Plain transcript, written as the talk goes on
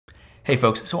Hey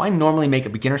folks, so I normally make a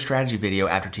beginner strategy video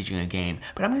after teaching a game,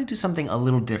 but I'm going to do something a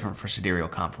little different for Sidereal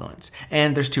Confluence,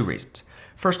 and there's two reasons.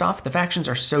 First off, the factions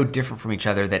are so different from each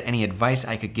other that any advice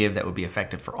I could give that would be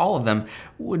effective for all of them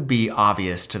would be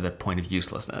obvious to the point of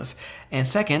uselessness. And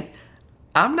second,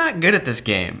 I'm not good at this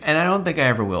game, and I don't think I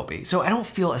ever will be, so I don't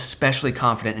feel especially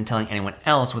confident in telling anyone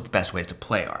else what the best ways to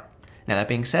play are. Now that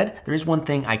being said, there is one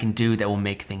thing I can do that will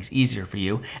make things easier for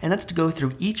you, and that's to go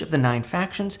through each of the 9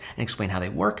 factions and explain how they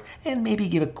work, and maybe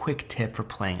give a quick tip for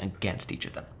playing against each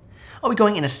of them. I'll be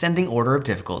going in ascending order of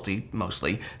difficulty,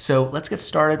 mostly, so let's get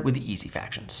started with the easy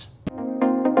factions.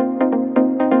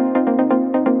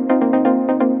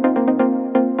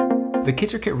 The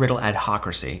Kt'zr'kt'rtl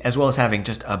Adhocracy, as well as having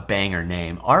just a banger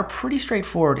name, are pretty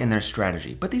straightforward in their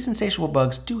strategy, but these insatiable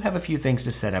bugs do have a few things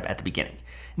to set up at the beginning,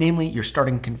 namely your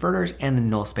starting converters and the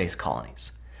null space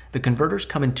colonies. The converters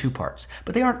come in 2 parts,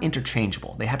 but they aren't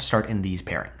interchangeable. They have to start in these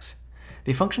pairings.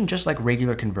 They function just like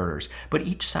regular converters, but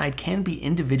each side can be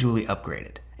individually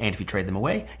upgraded, and if you trade them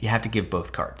away, you have to give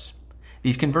both cards.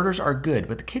 These converters are good,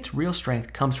 but the kit's real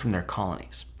strength comes from their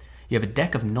colonies. You have a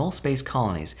deck of null space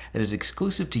colonies that is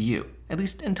exclusive to you, at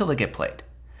least until they get played.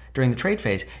 During the trade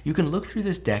phase, you can look through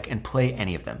this deck and play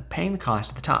any of them, paying the cost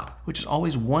at the top, which is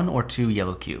always 1 or 2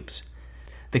 yellow cubes.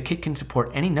 The kit can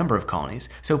support any number of colonies,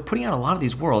 so putting out a lot of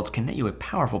these worlds can net you a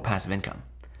powerful passive income.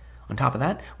 On top of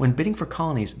that, when bidding for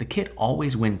colonies, the kit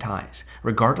always win ties,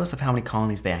 regardless of how many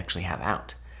colonies they actually have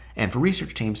out. And for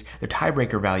research teams, their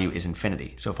tiebreaker value is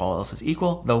infinity, so if all else is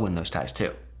equal, they'll win those ties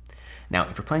too. Now,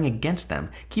 if you're playing against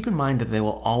them, keep in mind that they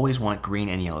will always want green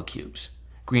and yellow cubes.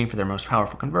 Green for their most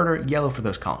powerful converter, yellow for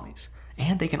those colonies.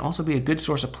 And they can also be a good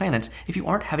source of planets if you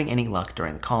aren't having any luck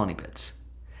during the colony bids.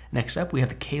 Next up, we have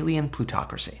the Caylion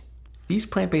Plutocracy. These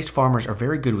plant-based farmers are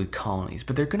very good with colonies,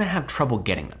 but they're going to have trouble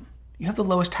getting them. You have the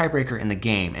lowest tiebreaker in the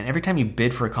game, and every time you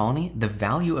bid for a colony, the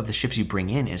value of the ships you bring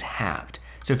in is halved.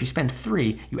 So if you spend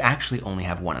 3, you actually only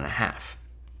have 1.5.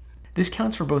 This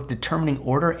counts for both determining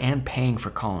order and paying for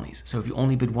colonies. So if you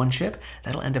only bid 1 ship,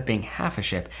 that'll end up being half a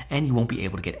ship, and you won't be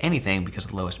able to get anything because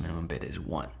the lowest minimum bid is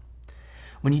 1.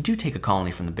 When you do take a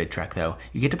colony from the bid track though,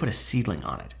 you get to put a seedling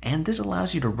on it, and this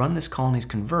allows you to run this colony's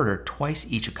converter twice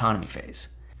each economy phase.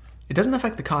 It doesn't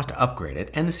affect the cost to upgrade it,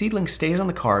 and the seedling stays on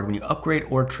the card when you upgrade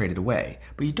or trade it away,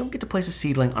 but you don't get to place a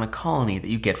seedling on a colony that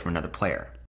you get from another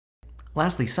player.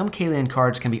 Lastly, some Caylion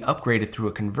cards can be upgraded through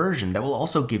a conversion that will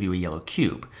also give you a yellow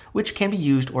cube, which can be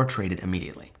used or traded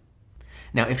immediately.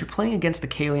 Now, if you're playing against the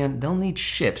Caylion, they'll need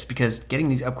ships because getting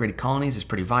these upgraded colonies is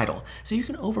pretty vital, so you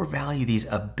can overvalue these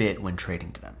a bit when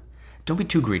trading to them. Don't be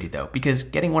too greedy though, because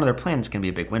getting one of their planets can be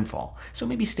a big windfall, so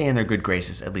maybe stay in their good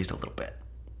graces at least a little bit.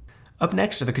 Up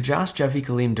next are the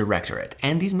Kjasjavikalimm Directorate,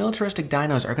 and these militaristic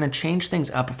dinos are going to change things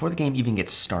up before the game even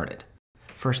gets started.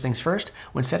 First things first,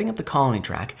 when setting up the colony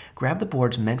track, grab the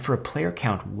boards meant for a player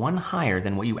count 1 higher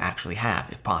than what you actually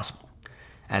have, if possible.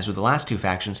 As with the last 2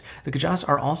 factions, the Kjas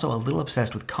are also a little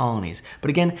obsessed with colonies, but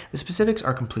again, the specifics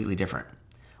are completely different.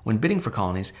 When bidding for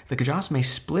colonies, the Kjas may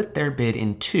split their bid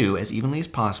in 2 as evenly as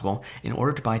possible in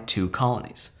order to buy 2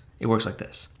 colonies. It works like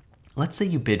this. Let's say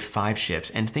you bid 5 ships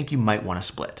and think you might want to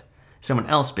split. Someone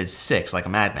else bids 6 like a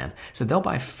madman, so they'll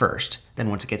buy first, then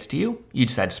once it gets to you, you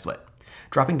decide to split,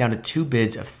 dropping down to 2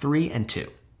 bids of 3 and 2.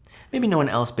 Maybe no one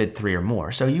else bid 3 or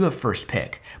more, so you have first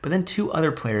pick, but then 2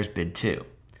 other players bid 2.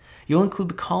 You'll include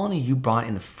the colony you bought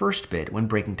in the first bid when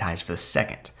breaking ties for the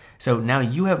second, so now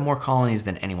you have more colonies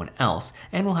than anyone else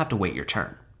and will have to wait your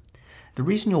turn. The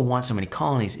reason you'll want so many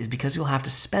colonies is because you'll have to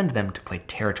spend them to play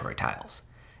territory tiles.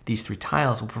 These 3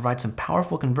 tiles will provide some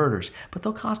powerful converters, but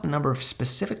they'll cost a number of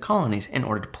specific colonies in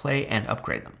order to play and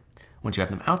upgrade them. Once you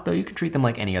have them out though, you can treat them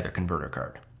like any other converter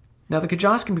card. Now the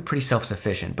Kjas can be pretty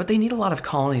self-sufficient, but they need a lot of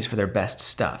colonies for their best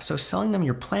stuff, so selling them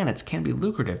your planets can be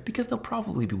lucrative because they'll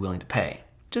probably be willing to pay.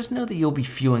 Just know that you'll be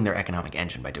fueling their economic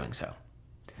engine by doing so.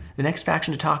 The next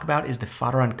faction to talk about is the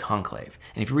Faderan Conclave,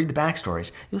 and if you read the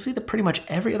backstories, you'll see that pretty much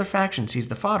every other faction sees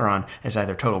the Faderan as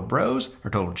either total bros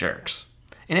or total jerks.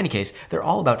 In any case, they're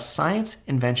all about science,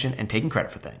 invention, and taking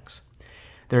credit for things.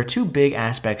 There are 2 big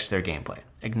aspects to their gameplay,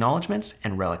 acknowledgements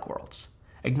and relic worlds.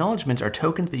 Acknowledgements are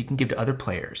tokens that you can give to other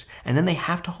players, and then they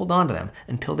have to hold on to them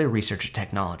until they research a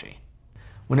technology.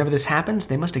 Whenever this happens,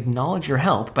 they must acknowledge your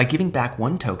help by giving back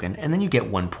 1 token, and then you get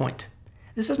 1 point.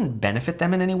 This doesn't benefit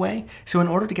them in any way, so in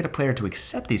order to get a player to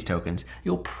accept these tokens,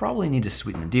 you'll probably need to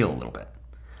sweeten the deal a little bit.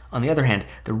 On the other hand,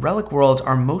 the relic worlds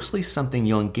are mostly something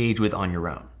you'll engage with on your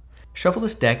own. Shuffle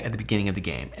this deck at the beginning of the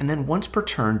game, and then once per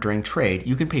turn during trade,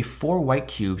 you can pay 4 white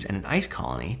cubes and an ice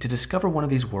colony to discover one of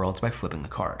these worlds by flipping the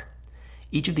card.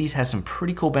 Each of these has some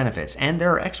pretty cool benefits, and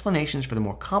there are explanations for the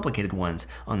more complicated ones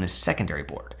on this secondary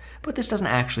board, but this doesn't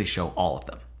actually show all of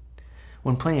them.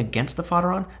 When playing against the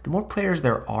Faderan, the more players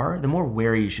there are, the more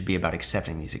wary you should be about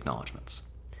accepting these acknowledgements.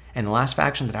 And the last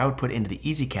faction that I would put into the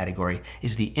easy category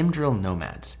is the Imdril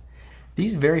Nomads.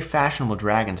 These very fashionable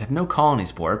dragons have no colony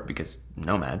support, because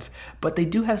nomads, but they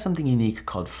do have something unique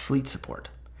called fleet support.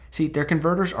 See, their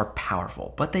converters are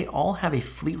powerful, but they all have a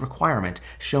fleet requirement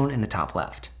shown in the top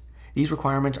left. These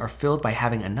requirements are filled by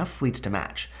having enough fleets to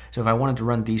match, so if I wanted to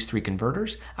run these 3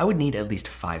 converters, I would need at least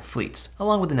 5 fleets,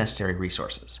 along with the necessary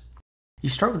resources. You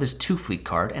start with this 2 fleet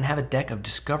card and have a deck of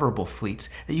discoverable fleets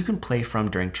that you can play from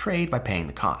during trade by paying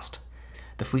the cost.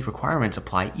 The fleet requirements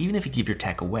apply even if you give your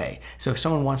tech away, so if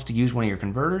someone wants to use one of your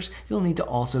converters, you'll need to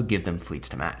also give them fleets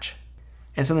to match.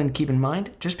 And something to keep in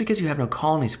mind, just because you have no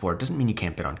colony support doesn't mean you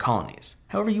can't bid on colonies.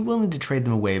 However, you will need to trade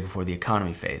them away before the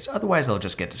economy phase, otherwise they'll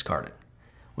just get discarded.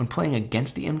 When playing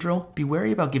against the Imdril, be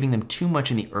wary about giving them too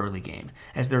much in the early game,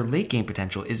 as their late game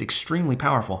potential is extremely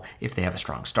powerful if they have a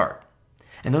strong start.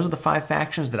 And those are the 5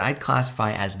 factions that I'd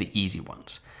classify as the easy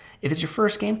ones. If it's your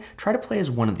first game, try to play as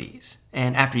one of these.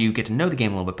 And after you get to know the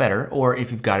game a little bit better, or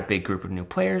if you've got a big group of new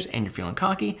players and you're feeling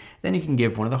cocky, then you can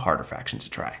give one of the harder factions a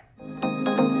try.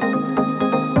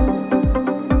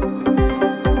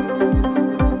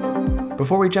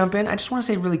 Before we jump in, I just want to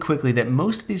say really quickly that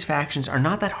most of these factions are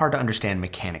not that hard to understand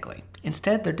mechanically.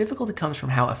 Instead, their difficulty comes from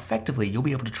how effectively you'll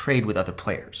be able to trade with other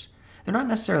players. They're not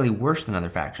necessarily worse than other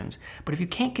factions, but if you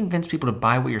can't convince people to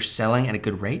buy what you're selling at a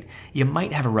good rate, you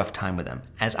might have a rough time with them,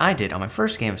 as I did on my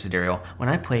first game of Sidereal when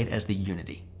I played as the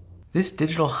Unity. This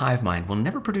digital hive mind will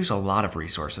never produce a lot of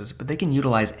resources, but they can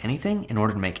utilize anything in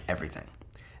order to make everything.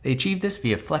 They achieve this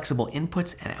via flexible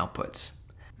inputs and outputs.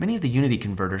 Many of the Unity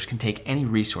converters can take any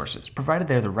resources, provided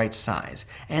they're the right size,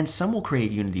 and some will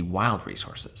create Unity wild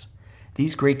resources.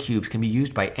 These gray cubes can be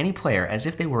used by any player as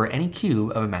if they were any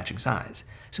cube of a matching size,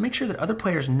 so make sure that other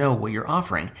players know what you're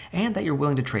offering and that you're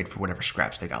willing to trade for whatever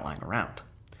scraps they got lying around.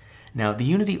 Now, the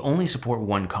Unity only support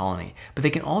 1 colony, but they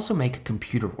can also make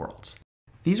computer worlds.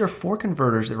 These are 4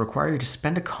 converters that require you to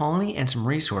spend a colony and some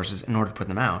resources in order to put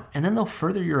them out, and then they'll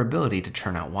further your ability to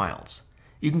churn out wilds.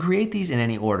 You can create these in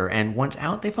any order, and once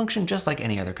out, they function just like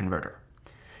any other converter.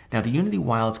 Now, the Unity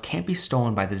wilds can't be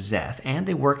stolen by the Zeth, and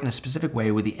they work in a specific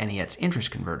way with the Eni Et's interest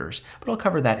converters, but I'll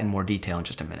cover that in more detail in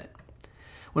just a minute.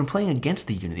 When playing against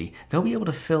the Unity, they'll be able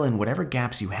to fill in whatever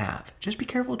gaps you have. Just be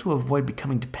careful to avoid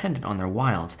becoming dependent on their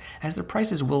wilds, as their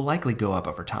prices will likely go up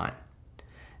over time.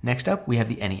 Next up, we have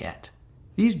the Eni Et.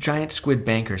 These giant squid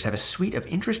bankers have a suite of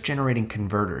interest-generating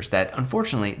converters that,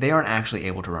 unfortunately, they aren't actually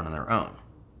able to run on their own.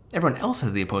 Everyone else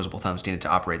has the opposable thumbs needed to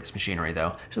operate this machinery,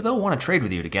 though, so they'll want to trade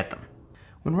with you to get them.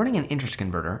 When running an interest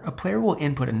converter, a player will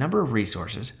input a number of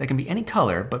resources that can be any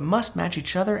color but must match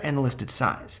each other and the listed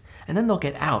size, and then they'll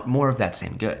get out more of that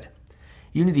same good.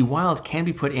 Unity wilds can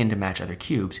be put in to match other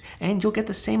cubes, and you'll get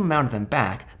the same amount of them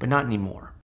back, but not any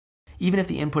more. Even if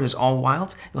the input is all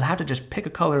wilds, you'll have to just pick a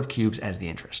color of cubes as the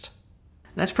interest.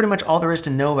 And that's pretty much all there is to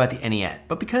know about the Eni Et,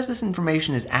 but because this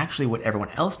information is actually what everyone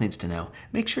else needs to know,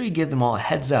 make sure you give them all a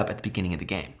heads up at the beginning of the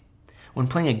game. When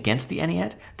playing against the Eni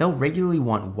Et, they'll regularly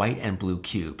want white and blue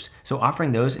cubes, so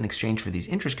offering those in exchange for these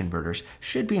interest converters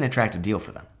should be an attractive deal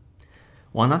for them.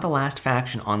 While not the last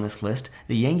faction on this list,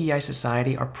 the Yengii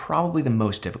Society are probably the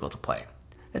most difficult to play.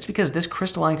 That's because this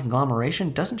crystalline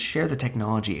conglomeration doesn't share the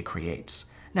technology it creates.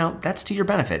 Now, that's to your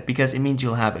benefit because it means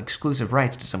you'll have exclusive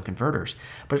rights to some converters,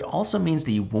 but it also means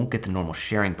that you won't get the normal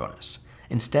sharing bonus.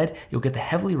 Instead, you'll get the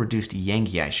heavily reduced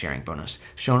Yengii sharing bonus,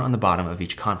 shown on the bottom of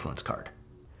each Confluence card.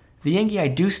 The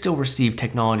Yengii do still receive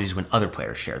technologies when other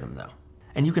players share them, though.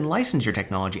 And you can license your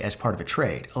technology as part of a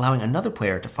trade, allowing another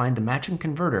player to find the matching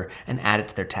converter and add it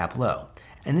to their tableau.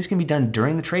 And this can be done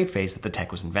during the trade phase that the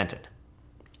tech was invented.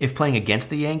 If playing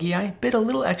against the Yengii, bid a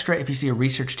little extra if you see a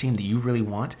research team that you really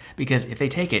want, because if they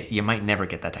take it, you might never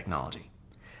get that technology.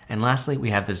 And lastly, we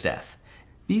have the Zeth.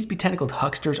 These betentacled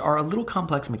hucksters are a little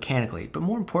complex mechanically, but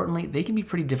more importantly, they can be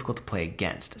pretty difficult to play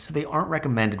against, so they aren't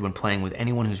recommended when playing with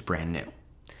anyone who's brand new.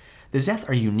 The Zeth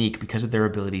are unique because of their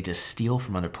ability to steal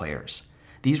from other players.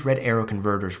 These red arrow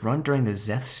converters run during the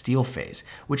Zeth steal phase,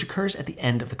 which occurs at the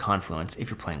end of the Confluence if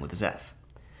you're playing with the Zeth.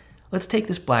 Let's take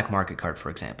this black market card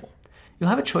for example. You'll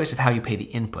have a choice of how you pay the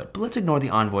input, but let's ignore the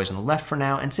envoys on the left for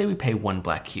now and say we pay 1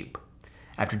 black cube.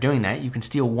 After doing that, you can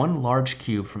steal 1 large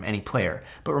cube from any player,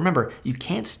 but remember, you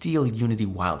can't steal Unity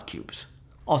wild cubes.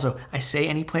 Also, I say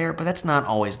any player, but that's not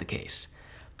always the case.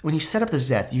 When you set up the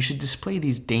Zeth, you should display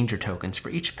these danger tokens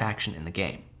for each faction in the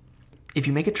game. If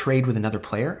you make a trade with another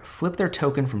player, flip their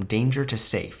token from danger to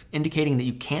safe, indicating that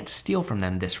you can't steal from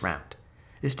them this round.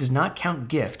 This does not count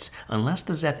gifts unless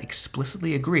the Zeth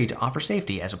explicitly agree to offer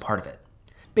safety as a part of it.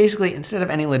 Basically, instead of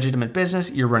any legitimate business,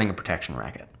 you're running a protection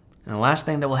racket. And the last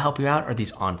thing that will help you out are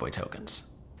these envoy tokens.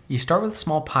 You start with a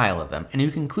small pile of them, and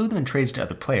you can include them in trades to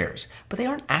other players, but they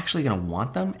aren't actually going to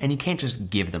want them, and you can't just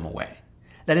give them away.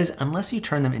 That is, unless you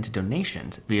turn them into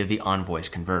donations via the Envoy's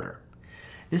converter.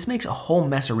 This makes a whole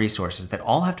mess of resources that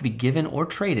all have to be given or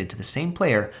traded to the same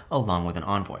player along with an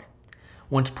envoy.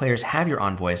 Once players have your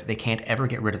envoys, they can't ever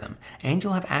get rid of them, and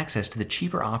you'll have access to the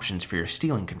cheaper options for your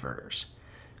stealing converters.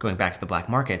 Going back to the black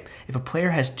market, if a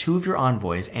player has 2 of your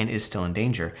envoys and is still in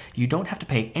danger, you don't have to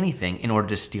pay anything in order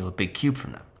to steal a big cube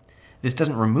from them. This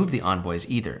doesn't remove the envoys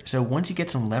either, so once you get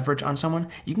some leverage on someone,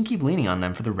 you can keep leaning on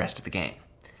them for the rest of the game.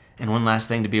 And one last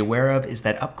thing to be aware of is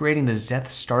that upgrading the Zeth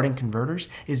starting converters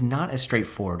is not as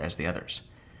straightforward as the others.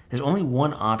 There's only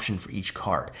one option for each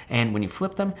card, and when you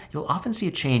flip them, you'll often see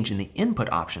a change in the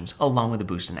input options along with a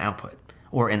boost in output.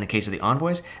 Or in the case of the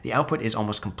envoys, the output is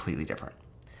almost completely different.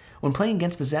 When playing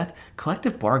against the Zeth,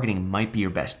 collective bargaining might be your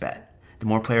best bet. The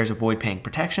more players avoid paying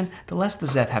protection, the less the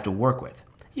Zeth have to work with.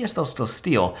 Yes, they'll still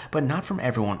steal, but not from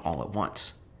everyone all at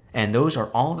once. And those are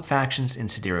all the factions in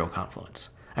Sidereal Confluence.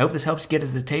 I hope this helps get to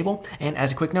the table, and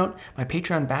as a quick note, my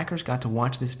Patreon backers got to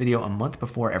watch this video a month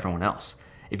before everyone else.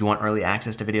 If you want early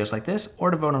access to videos like this, or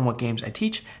to vote on what games I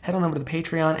teach, head on over to the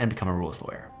Patreon and become a rules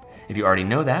lawyer. If you already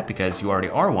know that because you already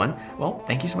are one, well,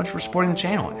 thank you so much for supporting the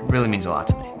channel. It really means a lot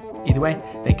to me. Either way,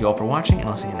 thank you all for watching, and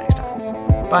I'll see you next time.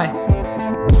 Bye!